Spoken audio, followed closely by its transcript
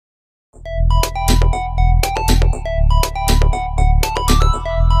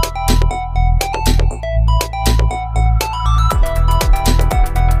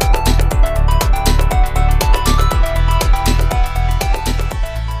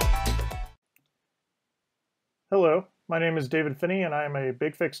Hello, my name is David Finnie and I am a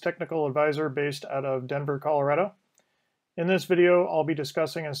BigFix technical advisor based out of Denver, Colorado. In this video, I'll be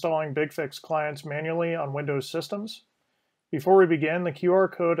discussing installing BigFix clients manually on Windows systems. Before we begin, the QR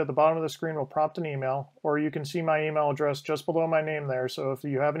code at the bottom of the screen will prompt an email, or you can see my email address just below my name there, so if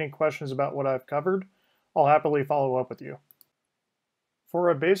you have any questions about what I've covered, I'll happily follow up with you. For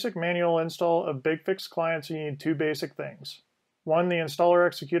a basic manual install of BigFix clients, you need two basic things. One, the installer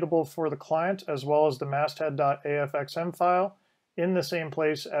executable for the client, as well as the masthead.afxm file in the same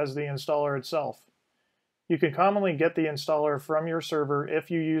place as the installer itself. You can commonly get the installer from your server if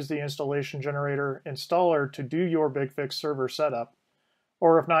you use the installation generator installer to do your BigFix server setup.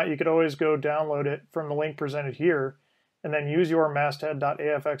 Or if not, you could always go download it from the link presented here and then use your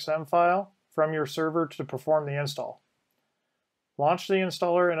masthead.afxm file from your server to perform the install. Launch the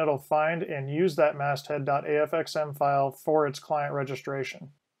installer and it'll find and use that masthead.afxm file for its client registration.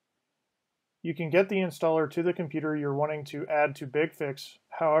 You can get the installer to the computer you're wanting to add to BigFix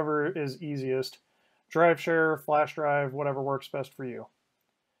however is easiest, drive share, flash drive, whatever works best for you.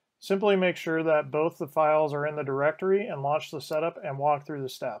 Simply make sure that both the files are in the directory and launch the setup and walk through the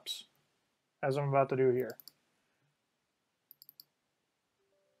steps, as I'm about to do here.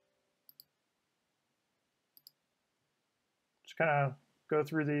 Just kind of go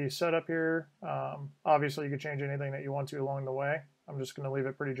through the setup here. Obviously, you could change anything that you want to along the way. I'm just going to leave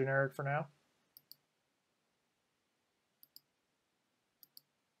it pretty generic for now.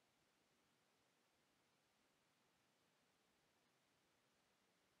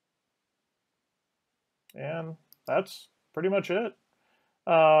 And that's pretty much it.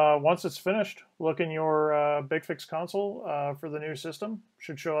 Once it's finished, look in your BigFix console for the new system.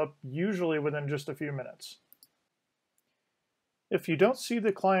 Should show up usually within just a few minutes. If you don't see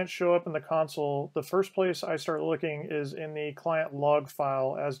the client show up in the console, the first place I start looking is in the client log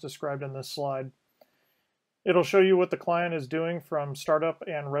file as described in this slide. It'll show you what the client is doing from startup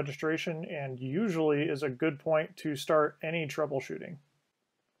and registration, and usually is a good point to start any troubleshooting.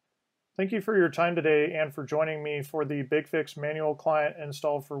 Thank you for your time today and for joining me for the BigFix manual client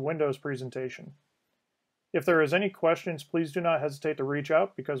install for Windows presentation. If there is any questions, please do not hesitate to reach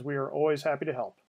out because we are always happy to help.